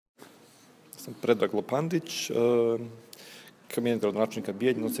Sam Predrag Lopandić, Kabineta načelnika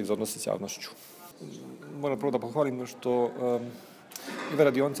Bijeljine, odsjek za odnose s javnošću. Moram prvo da pohvalim što ove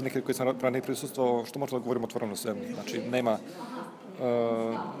radionice, neke koje sam ranije prisustvovao, što možda da govorimo otvoreno sve. Znači, nema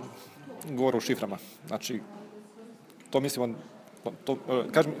govora u šiframa. Znači, to mislimo,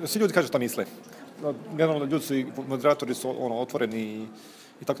 svi ljudi kažu šta misle. Generalno, ljudi su i moderatori su otvoreni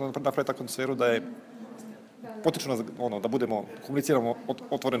i tako napravi takvu atmosferu da je potiču nas da budemo, komuniciramo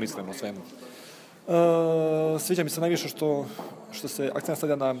otvoreno iskreno svemu. Sviđa mi se najviše što se akcent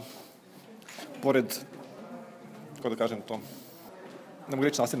stavlja na, pored, kako da kažem to, ne mogu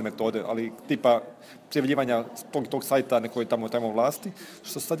reći nasilne metode, ali tipa prijavljivanja tog sajta nekoj tamo vlasti,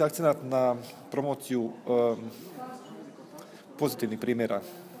 što se stavlja akcent na promociju pozitivnih primjera.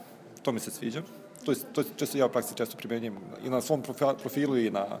 To mi se sviđa. To često ja u praksi često primjenjujem i na svom profilu i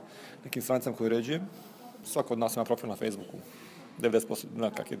na nekim stranicama koje uređujem. Svako od nas ima profil na Facebooku,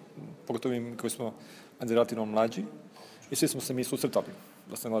 90%, pogotovo mi koji smo relativno mlađi, i svi smo se mi susretali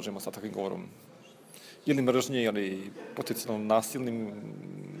da se ne lažemo sa takvim govorom. Ili mržnje, ili potencijalno nasilnim,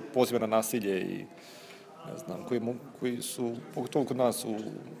 poziva na nasilje i ne znam, koji su, pogotovo kod nas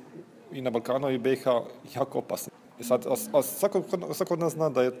i na Balkanu i BiH, jako opasni. A svako od nas zna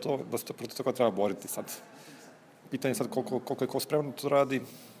da se protiv toga treba boriti sad. Pitanje je sad koliko je ko spreman to radi,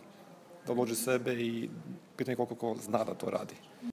 da uloži sebe, i pitanje je koliko ko zna da to radi.